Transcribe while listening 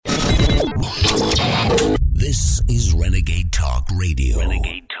Renegade Talk Radio.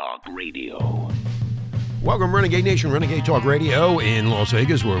 Renegade Talk Radio. Welcome, Renegade Nation, Renegade Talk Radio in Las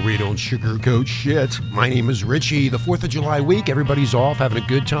Vegas, where we don't sugarcoat shit. My name is Richie. The 4th of July week, everybody's off, having a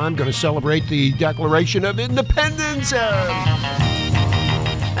good time, going to celebrate the Declaration of Independence.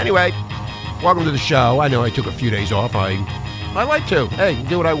 Anyway, welcome to the show. I know I took a few days off. I like to. Hey,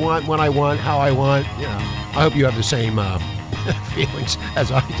 do what I want, when I want, how I want. You know, I hope you have the same feelings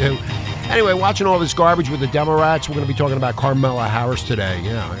as I do. Anyway, watching all this garbage with the Democrats, we're going to be talking about Kamala Harris today.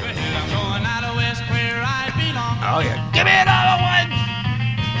 Yeah. Oh, yeah. Give me another one!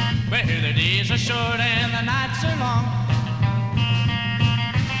 Where the days are short and the nights are long.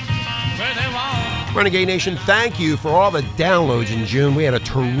 Where they walk. Renegade Nation, thank you for all the downloads in June. We had a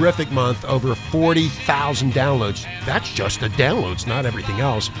terrific month, over 40,000 downloads. That's just the downloads, not everything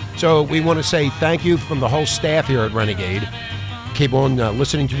else. So we want to say thank you from the whole staff here at Renegade. Keep on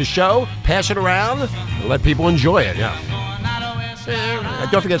listening to the show, pass it around, and let people enjoy it. Yeah.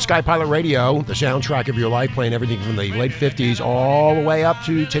 Don't forget Sky Pilot Radio, the soundtrack of your life, playing everything from the late 50s all the way up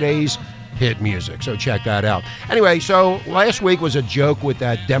to today's hit music. So check that out. Anyway, so last week was a joke with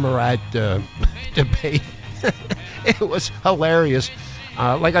that Democrat debate. It was hilarious.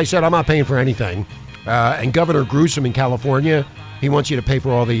 Like I said, I'm not paying for anything. And Governor Newsom in California, he wants you to pay for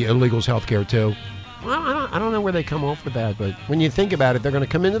all the illegals' health care too. Well, I don't know where they come off with that, but when you think about it, they're going to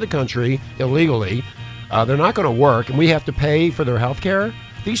come into the country illegally. They're not going to work, and we have to pay for their health care.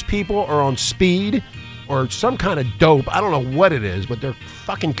 These people are on speed or some kind of dope. I don't know what it is, but they're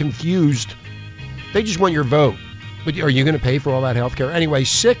fucking confused. They just want your vote. But are you going to pay for all that health care? Anyway,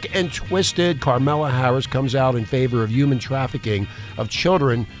 sick and twisted, Kamala Harris comes out in favor of human trafficking of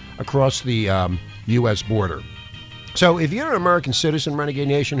children across the U.S. border. So if you're an American citizen, Renegade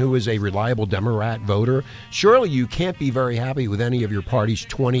Nation, who is a reliable Democrat voter, surely you can't be very happy with any of your party's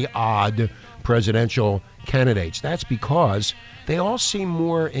 20-odd presidential candidates. That's because they all seem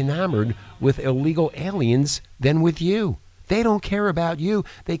more enamored with illegal aliens than with you. They don't care about you.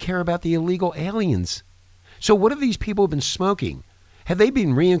 They care about the illegal aliens. So what have these people been smoking? Have they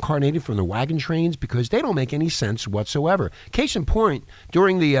been reincarnated from the wagon trains? Because they don't make any sense whatsoever. Case in point,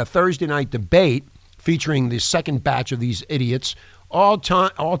 during the Thursday night debate, featuring the second batch of these idiots, all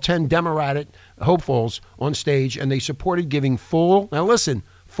 10 Democratic hopefuls on stage, and they supported giving full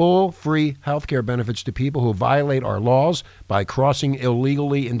free health care benefits to people who violate our laws by crossing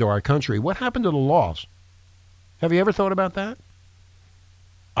illegally into our country. What happened to the laws? Have you ever thought about that?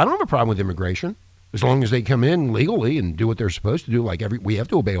 I don't have a problem with immigration, as long as they come in legally and do what they're supposed to do. We have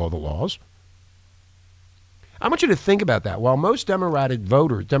to obey all the laws. I want you to think about that. While most Democrat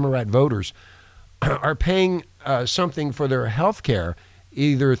voters are paying something for their health care,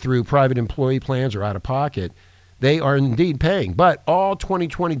 either through private employee plans or out of pocket, they are indeed paying. But all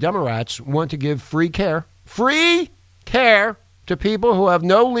 2020 Democrats want to give free care to people who have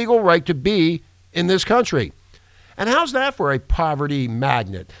no legal right to be in this country. And how's that for a poverty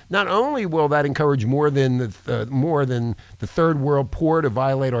magnet? Not only will that encourage more than the third world poor to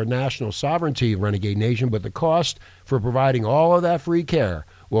violate our national sovereignty, Renegade Nation, but the cost for providing all of that free care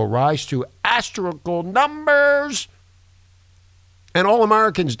will rise to astronomical numbers. And all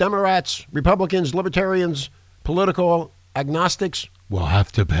Americans, Democrats, Republicans, Libertarians, political agnostics, will have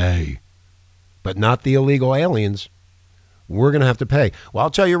to pay. But not the illegal aliens. We're going to have to pay. Well, I'll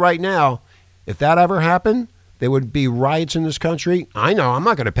tell you right now, if that ever happened, there would be riots in this country. I know, I'm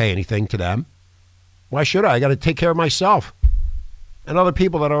not going to pay anything to them. Why should I? I got to take care of myself and other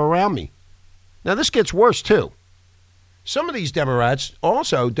people that are around me. Now, this gets worse, too. Some of these Democrats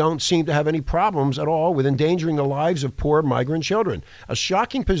also don't seem to have any problems at all with endangering the lives of poor migrant children. A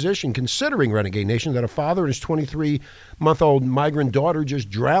shocking position considering, Renegade Nation, that a father and his 23-month-old migrant daughter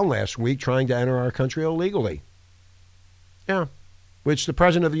just drowned last week trying to enter our country illegally. Yeah, which the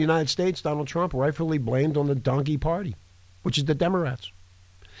President of the United States, Donald Trump, rightfully blamed on the donkey party, which is the Democrats.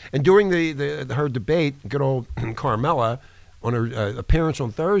 And during her debate, good old Kamala, on her appearance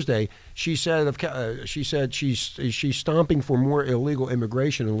on Thursday, she said she's stomping for more illegal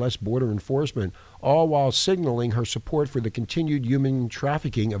immigration and less border enforcement, all while signaling her support for the continued human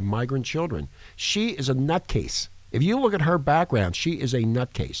trafficking of migrant children. She is a nutcase. If you look at her background, she is a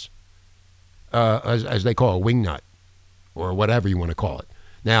nutcase, as they call a wingnut, or whatever you want to call it.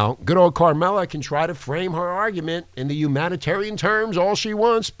 Now, good old Kamala can try to frame her argument in the humanitarian terms all she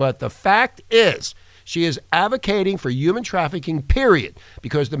wants, but the fact is, she is advocating for human trafficking, period,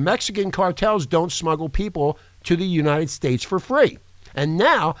 because the Mexican cartels don't smuggle people to the United States for free. And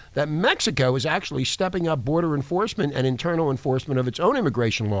now that Mexico is actually stepping up border enforcement and internal enforcement of its own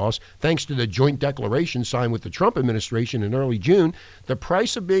immigration laws, thanks to the joint declaration signed with the Trump administration in early June, the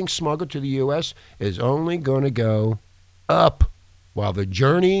price of being smuggled to the U.S. is only going to go up, while the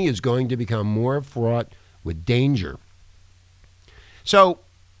journey is going to become more fraught with danger. So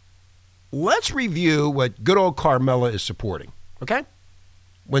let's review what good old Carmela is supporting, okay?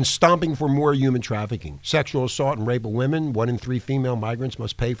 When stomping for more human trafficking, sexual assault and rape of women, 1 in 3 female migrants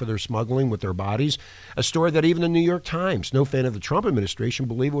must pay for their smuggling with their bodies. A story that even the New York Times, no fan of the Trump administration,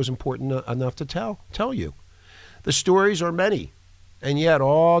 believed was important enough to tell you. The stories are many, and yet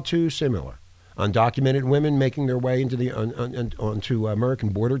all too similar. Undocumented women making their way into onto American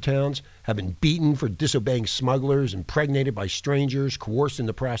border towns have been beaten for disobeying smugglers, impregnated by strangers, coerced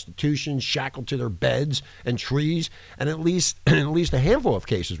into prostitution, shackled to their beds and trees, and at least a handful of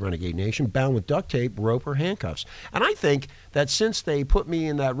cases, Renegade Nation, bound with duct tape, rope, or handcuffs. And I think that since they put me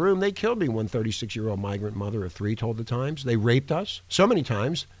in that room, they killed me, one 36-year-old migrant mother of 3 told the Times. They raped us so many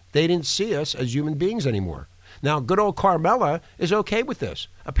times, they didn't see us as human beings anymore. Now, good old Carmela is okay with this,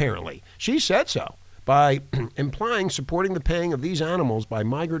 apparently. She said so by implying supporting the paying of these animals by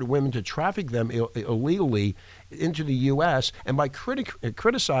migrant women to traffic them illegally into the U.S. and by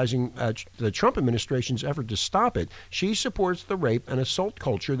criticizing the Trump administration's effort to stop it. She supports the rape and assault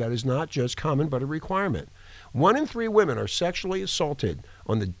culture that is not just common but a requirement. 1 in 3 women are sexually assaulted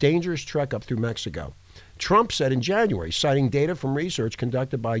on the dangerous trek up through Mexico. Trump said in January, citing data from research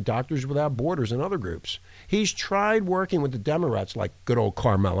conducted by Doctors Without Borders and other groups. He's tried working with the Democrats like good old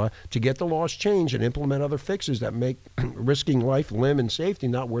Carmela to get the laws changed and implement other fixes that make risking life, limb, and safety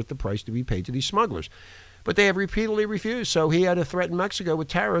not worth the price to be paid to these smugglers. But they have repeatedly refused, so he had to threaten Mexico with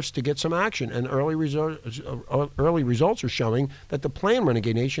tariffs to get some action, and early results are showing that the plan,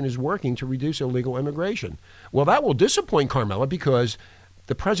 Renegade Nation, is working to reduce illegal immigration. Well, that will disappoint Carmela because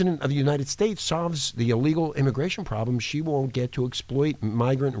the President of the United States solves the illegal immigration problem. She won't get to exploit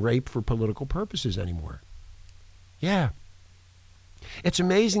migrant rape for political purposes anymore. Yeah. It's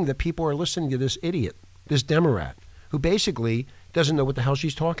amazing that people are listening to this idiot, this Democrat, who basically doesn't know what the hell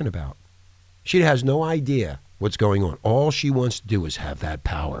she's talking about. She has no idea what's going on. All she wants to do is have that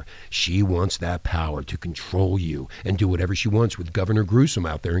power. She wants that power to control you and do whatever she wants with Governor Gruesome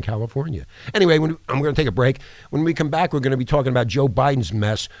out there in California. Anyway, I'm going to take a break. When we come back, we're going to be talking about Joe Biden's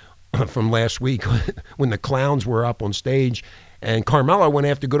mess from last week when the clowns were up on stage and Carmela went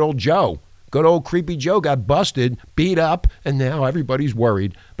after good old Joe. Good old creepy Joe got busted, beat up, and now everybody's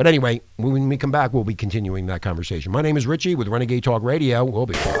worried. But anyway, when we come back, we'll be continuing that conversation. My name is Richie with Renegade Talk Radio. We'll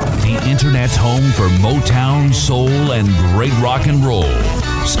be back. The Internet's home for Motown, soul, and great rock and roll.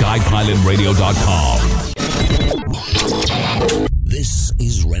 SkyPilotRadio.com. This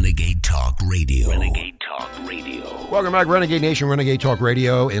is Renegade Talk Radio. Renegade Talk Radio. Welcome back, Renegade Nation, Renegade Talk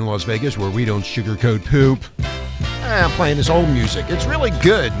Radio in Las Vegas, where we don't sugarcoat poop. I'm playing this old music. It's really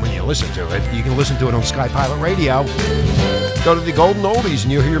good when you listen to it. You can listen to it on Sky Pilot Radio. Go to the Golden Oldies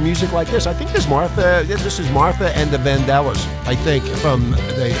and you'll hear music like this. I think this is Martha and the Vandellas, I think, from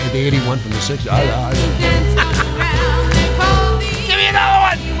the 81 from the 60s. Give me another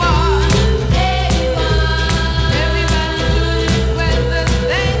one!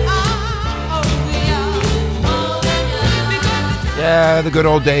 Yeah, the good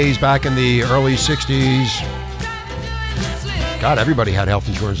old days back in the early 60s. God, everybody had health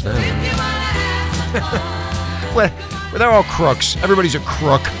insurance then. Well, they're all crooks. Everybody's a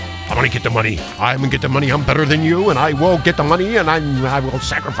crook. I'm going to get the money. I'm going to get the money. I'm better than you, and I will get the money, and I will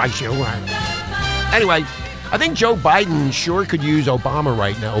sacrifice you. Anyway, I think Joe Biden sure could use Obama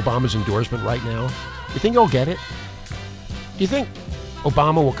right now, Obama's endorsement right now. You think he'll get it? Do you think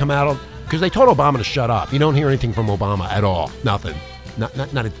Obama will come out of... Because they told Obama to shut up. You don't hear anything from Obama at all. Nothing. Not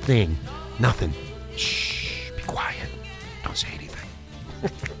a thing. Nothing. Shh. Be quiet. Don't say anything.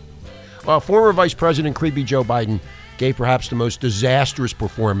 Well, former Vice President creepy Joe Biden gave perhaps the most disastrous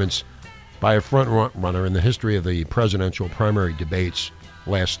performance by a front runner in the history of the presidential primary debates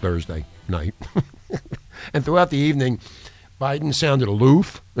last Thursday night. And throughout the evening, Biden sounded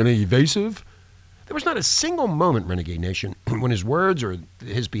aloof and evasive. There was not a single moment, Renegade Nation, when his words or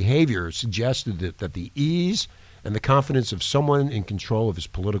his behavior suggested that the ease and the confidence of someone in control of his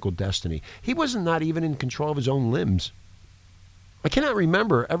political destiny. He was not even in control of his own limbs. I cannot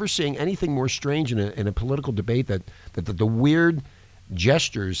remember ever seeing anything more strange in a political debate that the weird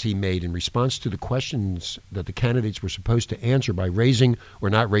gestures he made in response to the questions that the candidates were supposed to answer by raising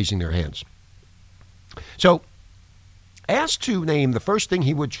or not raising their hands. So, asked to name the first thing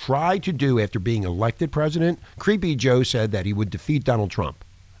he would try to do after being elected president, Creepy Joe said that he would defeat Donald Trump.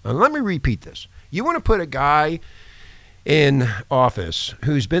 And let me repeat this. You want to put a guy in office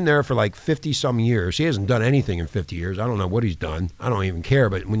who's been there for like 50-some years. He hasn't done anything in 50 years. I don't know what he's done. I don't even care.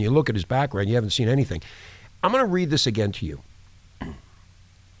 But when you look at his background, you haven't seen anything. I'm going to read this again to you.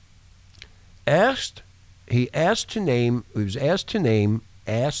 Asked he was asked to name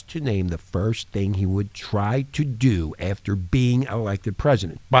the first thing he would try to do after being elected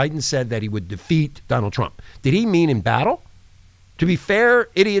president. Biden said that he would defeat Donald Trump. Did he mean in battle? To be fair,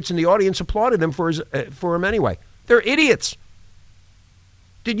 idiots in the audience applauded him for him anyway. They're idiots.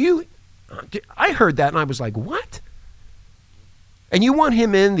 I heard that and I was like, what? And you want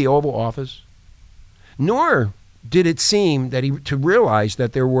him in the Oval Office? Nor did it seem that to realize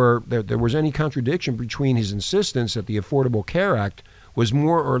that there was any contradiction between his insistence that the Affordable Care Act was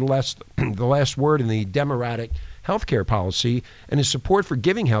more or less the last word in the Democratic health care policy and his support for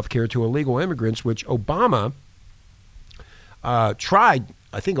giving health care to illegal immigrants, which Obama tried.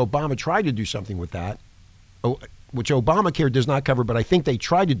 I think Obama tried to do something with that, which Obamacare does not cover, but I think they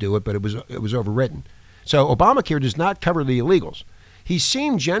tried to do it, but it was overwritten. So Obamacare does not cover the illegals. He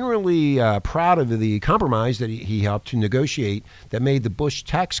seemed generally proud of the compromise that he helped to negotiate that made the Bush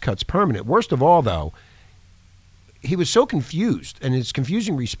tax cuts permanent. Worst of all, though, he was so confused, and his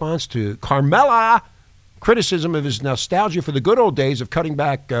confusing response to Carmela criticism of his nostalgia for the good old days of cutting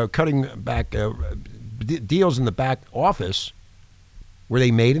back deals in the back office. Were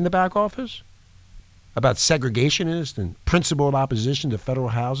they made in the back office? About segregationist and principled opposition to federal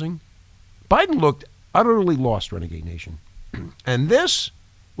housing? Biden looked utterly lost, Renegade Nation. And this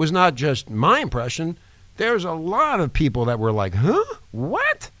was not just my impression. There's a lot of people that were like, huh?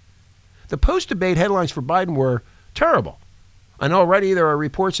 What? The post-debate headlines for Biden were terrible. And already there are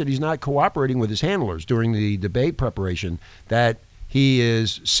reports that he's not cooperating with his handlers during the debate preparation, that he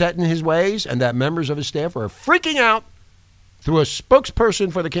is set in his ways and that members of his staff are freaking out. Through a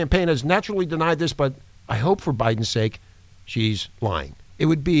spokesperson for the campaign has naturally denied this, but I hope for Biden's sake she's lying. It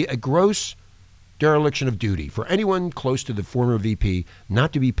would be a gross dereliction of duty for anyone close to the former VP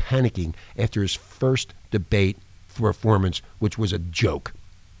not to be panicking after his first debate performance, which was a joke.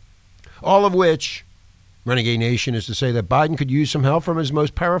 All of which, Renegade Nation, is to say that Biden could use some help from his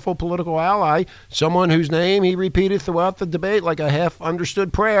most powerful political ally, someone whose name he repeated throughout the debate like a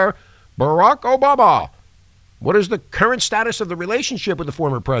half-understood prayer, Barack Obama. What is the current status of the relationship with the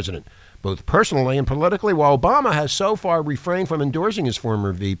former president, both personally and politically? While Obama has so far refrained from endorsing his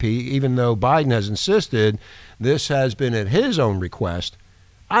former VP, even though Biden has insisted this has been at his own request,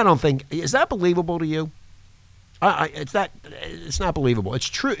 I don't think, is that believable to you? It's not believable. It's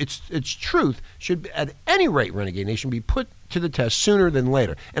true. Its truth should, at any rate, Renegade Nation, be put to the test sooner than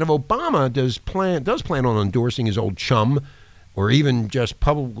later. And if Obama does plan on endorsing his old chum, or even just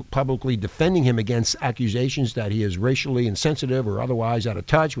publicly defending him against accusations that he is racially insensitive or otherwise out of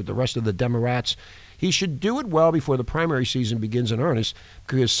touch with the rest of the Democrats, he should do it well before the primary season begins in earnest,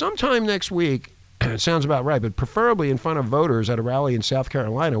 because sometime next week, it sounds about right, but preferably in front of voters at a rally in South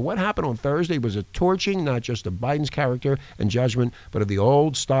Carolina, what happened on Thursday was a torching not just of Biden's character and judgment, but of the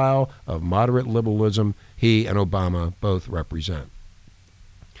old style of moderate liberalism he and Obama both represent.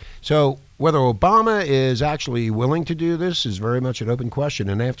 So whether Obama is actually willing to do this is very much an open question.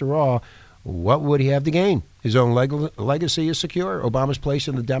 And after all, what would he have to gain? His own legacy is secure. Obama's place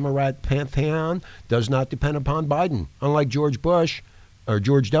in the Democrat pantheon does not depend upon Biden. Unlike George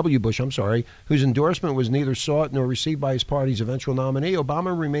W. Bush, whose endorsement was neither sought nor received by his party's eventual nominee,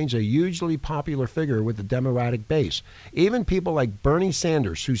 Obama remains a hugely popular figure with the Democratic base. Even people like Bernie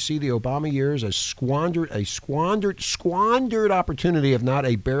Sanders, who see the Obama years as squandered opportunity, if not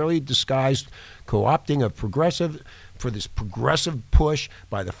a barely disguised co-opting of this progressive push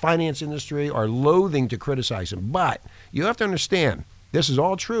by the finance industry, are loathing to criticize him. But you have to understand, this is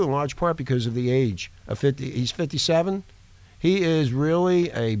all true in large part because of the age of 50. He's 57. He is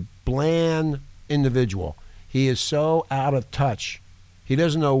really a bland individual. He is so out of touch. He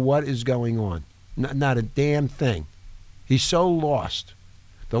doesn't know what is going on. Not a damn thing. He's so lost.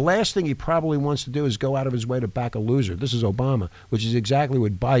 The last thing he probably wants to do is go out of his way to back a loser. This is Obama, which is exactly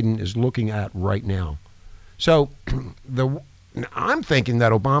what Biden is looking at right now. So I'm thinking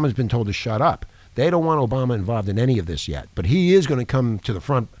that Obama's been told to shut up. They don't want Obama involved in any of this yet, but he is going to come to the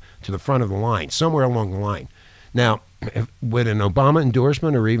front of the line, somewhere along the line. Now, would an Obama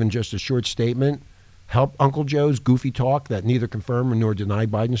endorsement or even just a short statement help Uncle Joe's goofy talk that neither confirm nor deny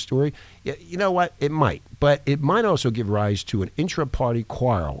Biden's story? You know what? It might. But it might also give rise to an intra-party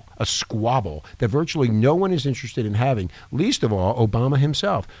quarrel, a squabble that virtually no one is interested in having, least of all Obama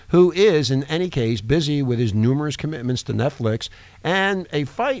himself, who is, in any case, busy with his numerous commitments to Netflix, and a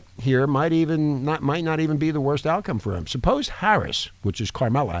fight here might not even be the worst outcome for him. Suppose Harris, which is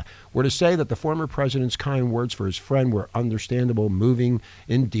Carmela, were to say that the former president's kind words for his friend were understandable, moving,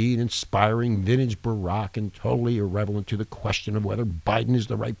 indeed inspiring, vintage Barack, and totally irrelevant to the question of whether Biden is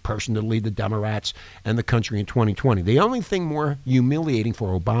the right person to lead the Democrats and the country in 2020. The only thing more humiliating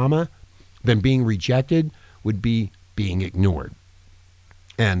for Obama then being rejected would be being ignored.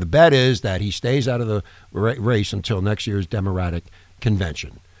 And the bet is that he stays out of the race until next year's Democratic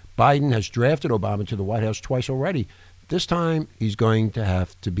convention. Biden has drafted Obama to the White House twice already. This time, he's going to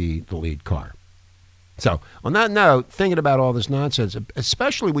have to be the lead car. So, on that note, thinking about all this nonsense,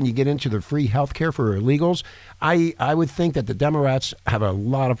 especially when you get into the free health care for illegals, I would think that the Democrats have a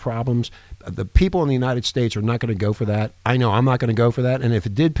lot of problems. The people in the United States are not going to go for that. I know I'm not going to go for that. And if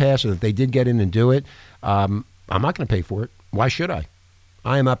it did pass, and if they did get in and do it, I'm not going to pay for it. Why should I?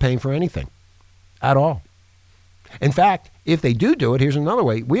 I am not paying for anything at all. In fact, if they do it, here's another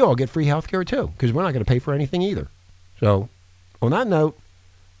way. We all get free health care too, because we're not going to pay for anything either. So, on that note,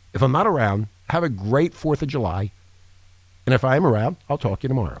 if I'm not around, have a great 4th of July. And if I am around, I'll talk to you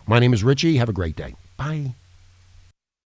tomorrow. My name is Richie. Have a great day. Bye.